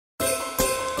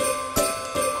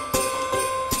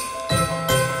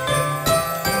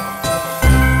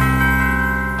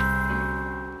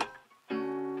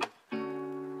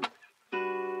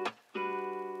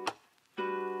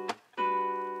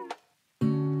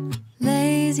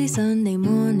lazy Sunday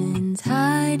mornings,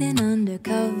 hiding under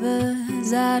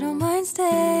covers. I don't mind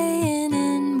staying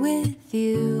in with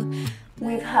you.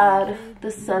 We've had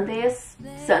the Sundayest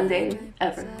Sunday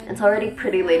ever. It's already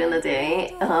pretty late in the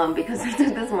day because I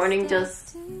took this morning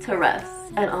just to rest.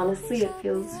 And honestly, it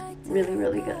feels really,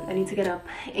 really good. I need to get up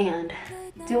and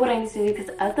do what I need to do because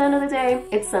at the end of the day,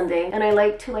 it's Sunday and I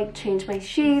like to change my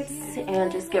sheets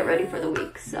and just get ready for the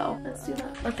week. So let's do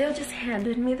that. Mateo just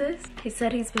handed me this. He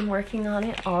said he's been working on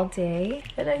it all day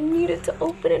and I needed to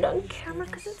open it on camera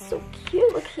because it's so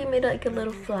cute. Look, he made like a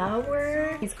little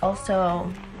flower. He's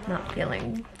also not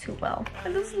feeling too well.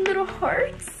 And those little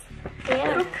hearts. Yeah.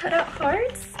 Little cutout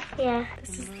hearts. Yeah.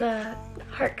 This is the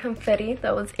heart confetti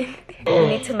that was in there. I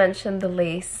need to mention the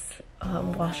lace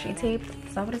washi tape.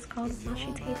 Is that what it's called?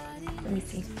 Washi tape? Let me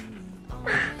see.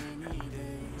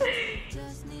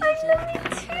 I love it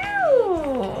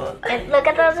too! And look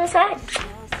at the other side.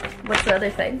 What's the other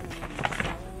side?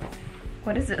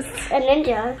 What is this? A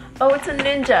ninja. Oh, it's a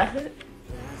ninja.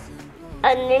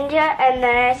 A ninja, and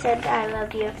then I said I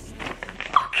love you.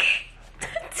 Okay.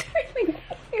 That's really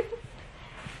cute.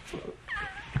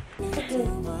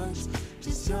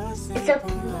 It's a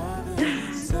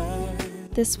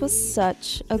This was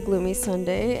such a gloomy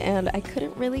Sunday and I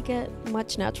couldn't really get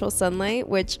much natural sunlight,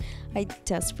 which I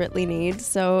desperately need.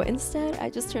 So instead, I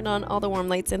just turned on all the warm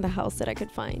lights in the house that I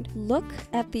could find. Look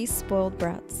at these spoiled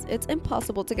brats. It's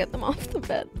impossible to get them off the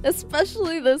bed,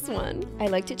 especially this one. I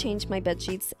like to change my bed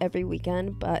sheets every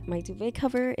weekend, but my duvet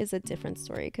cover is a different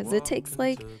story because it takes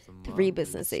like 3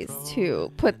 business days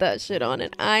to put that shit on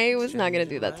and I was not gonna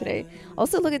do that today.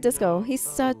 Also, look at Disco. He's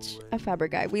such a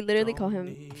fabric guy. We literally call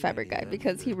him fabric guy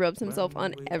because he rubs himself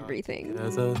on everything.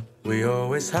 We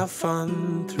always have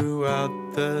fun throughout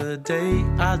the day.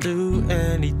 I'll do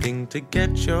anything to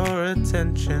get your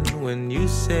attention. When you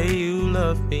say you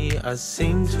love me, I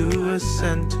seem to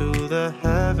ascend to the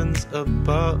heavens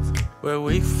above, where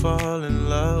we fall in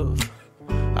love.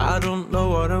 I don't know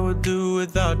what I would do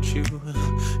without you,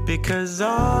 because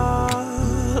all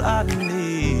I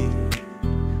need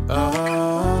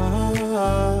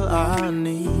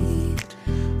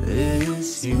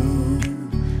is you.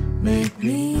 Make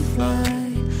me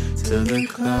fly to the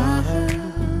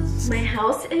clouds. My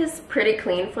house is pretty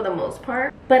clean for the most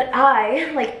part, but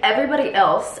I, like everybody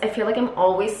else, I feel like I'm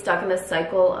always stuck in this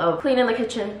cycle of cleaning the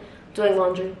kitchen, doing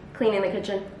laundry, cleaning the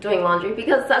kitchen, doing laundry,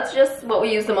 because that's just what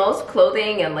we use the most,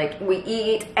 clothing, and like we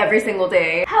eat every single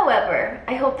day. However,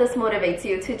 I hope this motivates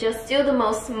you to just do the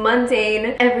most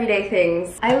mundane, everyday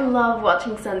things. I love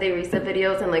watching Sunday reset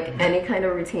videos and like any kind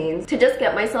of routines to just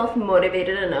get myself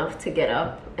motivated enough to get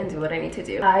up and do what I need to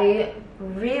do. I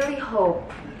really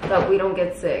hope that we don't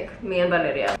get sick, me and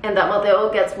Valeria, and that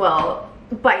Mateo gets well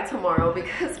by tomorrow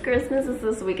because Christmas is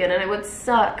this weekend and it would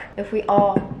suck if we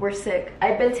all were sick.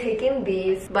 I've been taking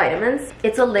these vitamins.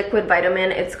 It's a liquid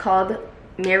vitamin. It's called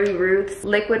Mary Ruth's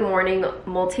Liquid Morning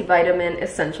Multivitamin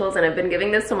Essentials, and I've been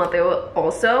giving this to Mateo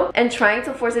also and trying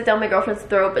to force it down my girlfriend's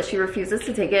throat, but she refuses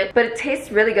to take it. But it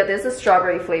tastes really good. There's a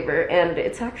strawberry flavor and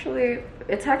it's actually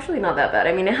not that bad.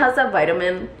 I mean, it has that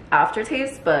vitamin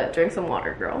aftertaste, but drink some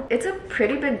water, girl. It's a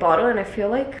pretty big bottle and I feel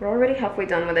like we're already halfway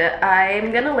done with it.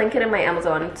 I'm gonna link it in my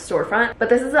Amazon storefront, but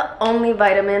this is the only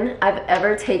vitamin I've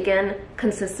ever taken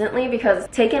consistently because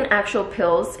taking actual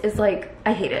pills is like,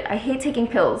 I hate it. I hate taking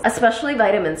pills, especially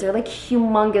vitamins. They're like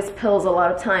humongous pills a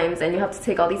lot of times and you have to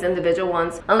take all these individual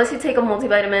ones unless you take a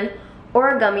multivitamin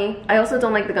or a gummy. I also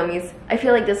don't like the gummies. I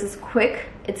feel like this is quick,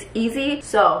 it's easy,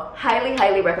 so highly,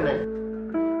 highly recommend.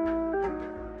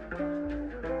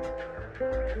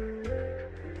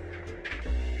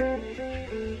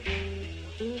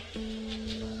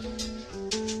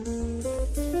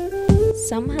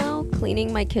 Somehow,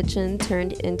 cleaning my kitchen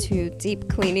turned into deep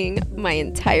cleaning my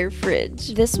entire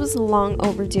fridge. This was long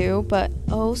overdue, but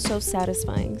oh so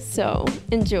satisfying, so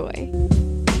enjoy.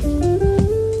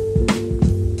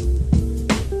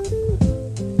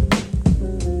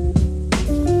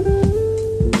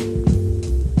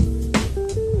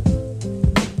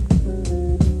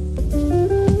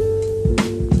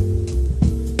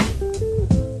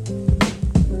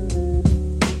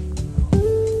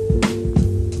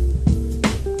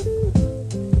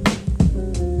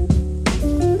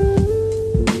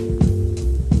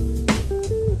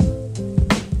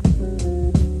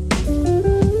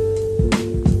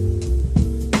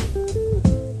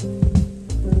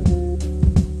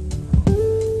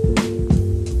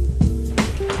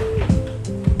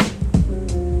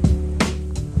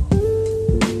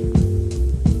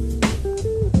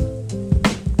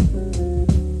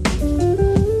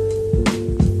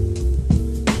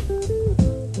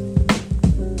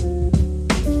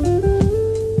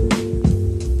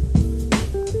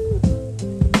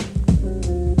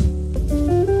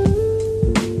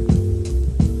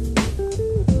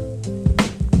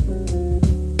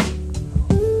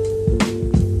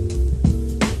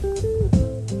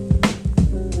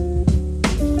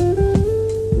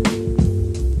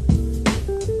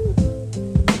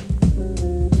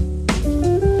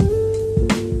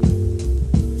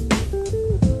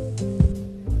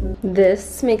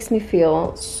 this makes me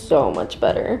feel so much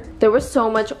better. There was so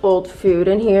much old food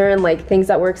in here and like things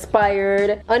that were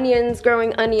expired, onions,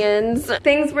 growing onions,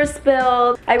 things were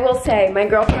spilled. I will say my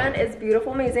girlfriend is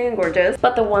beautiful, amazing, and gorgeous,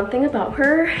 but the one thing about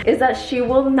her is that she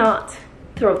will not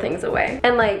throw things away.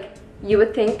 And like, you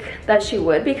would think that she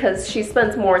would because she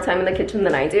spends more time in the kitchen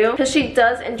than I do, because she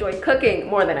does enjoy cooking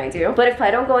more than I do. But if I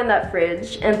don't go in that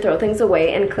fridge and throw things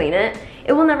away and clean it,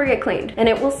 it will never get cleaned and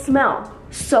it will smell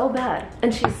so bad,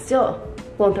 and she still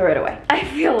won't throw it away. I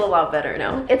feel a lot better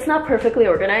now. It's not perfectly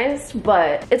organized,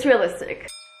 but it's realistic.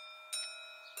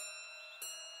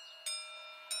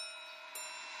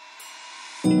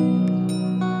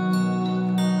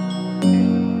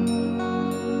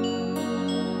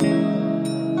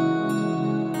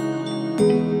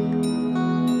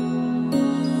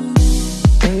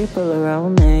 People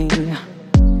around me,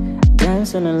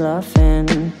 dancing and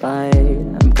laughing, but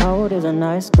I'm cold as an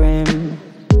ice cream.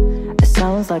 It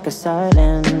sounds like a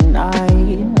silent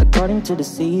night, according to the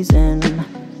season.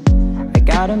 I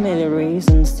got a million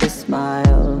reasons to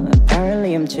smile.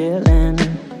 Apparently I'm chilling,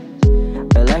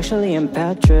 but actually I'm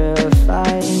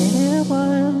petrified.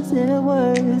 It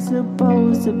was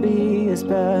supposed to be a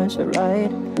special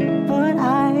ride, but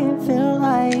I feel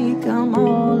like I'm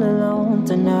all alone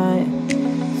tonight.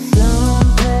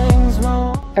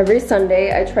 Every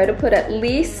Sunday, I try to put at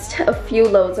least a few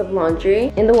loads of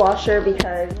laundry in the washer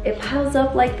because it piles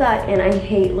up like that and I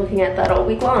hate looking at that all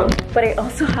week long. But I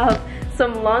also have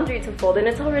some laundry to fold and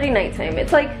it's already nighttime.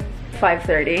 It's like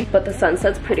 5:30, but the sun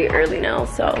sets pretty early now,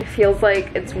 so it feels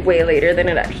like it's way later than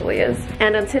it actually is.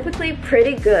 And I'm typically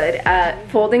pretty good at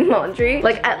folding laundry,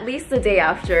 like at least the day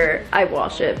after I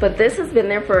wash it. But this has been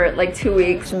there for like 2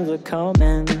 weeks.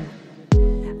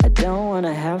 I don't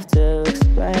wanna have to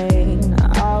explain.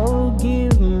 I'll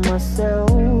give myself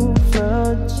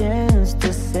a chance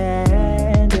to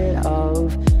send it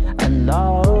off,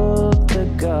 unlock the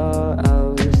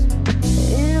ghost.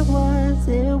 It was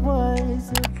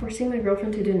Forcing my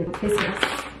girlfriend to do business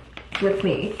with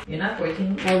me. You're not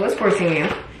forcing me. I was forcing you.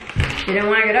 You didn't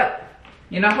want to get up.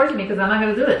 You're not forcing me because I'm not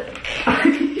gonna do it.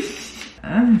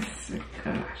 Oh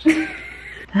gosh.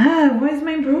 Why is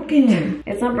mine broken?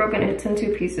 It's not broken, it's in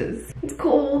 2 pieces. It's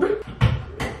cold.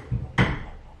 Oh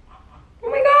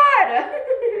my god!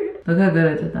 Look how good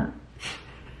I did that.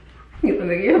 You look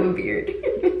like you have a beard.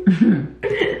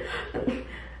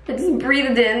 I just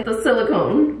breathed in the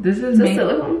silicone. This is the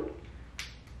silicone.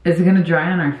 Is it gonna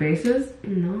dry on our faces?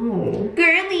 No.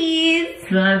 Girlies!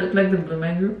 Don't I look like the Blue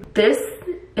Man Group? This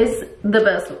is the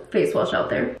best face wash out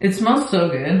there. It smells so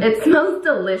good. It smells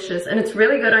delicious and it's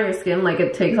really good on your skin. Like,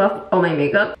 it takes off all my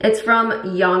makeup. It's from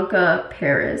Yonka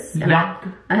Paris. And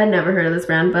I had never heard of this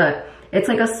brand, but it's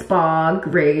like a spa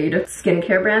grade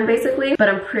skincare brand basically. But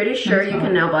I'm pretty sure you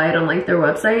can now buy it on like their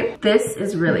website. This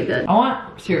is really good. I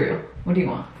want cereal. What do you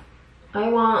want? I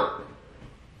want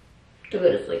to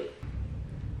go to sleep.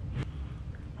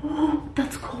 Oh,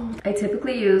 that's cold. I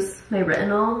typically use my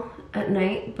retinol at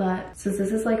night, but since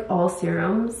this is like all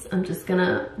serums, I'm just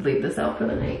gonna leave this out for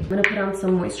the night. I'm gonna put on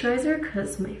some moisturizer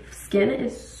because my skin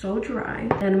is so dry.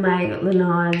 And my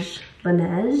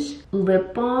Laneige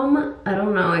lip balm. I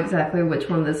don't know exactly which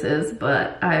one this is,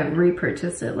 but I've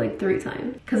repurchased it like 3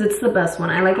 times because it's the best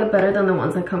one. I like it better than the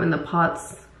ones that come in the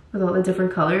pots with all the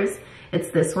different colors.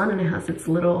 It's this one and it has its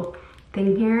little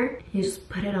thing here. You just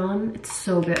put it on. It's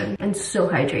so good and so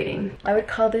hydrating. I would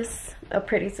call this a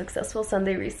pretty successful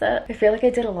Sunday reset. I feel like I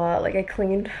did a lot. Like, I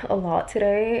cleaned a lot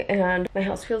today and my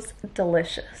house feels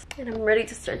delicious and I'm ready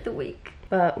to start the week.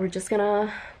 But we're just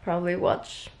gonna probably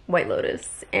watch White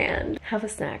Lotus and have a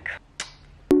snack.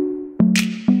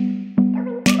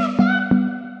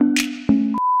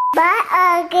 Bye,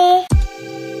 Ugly.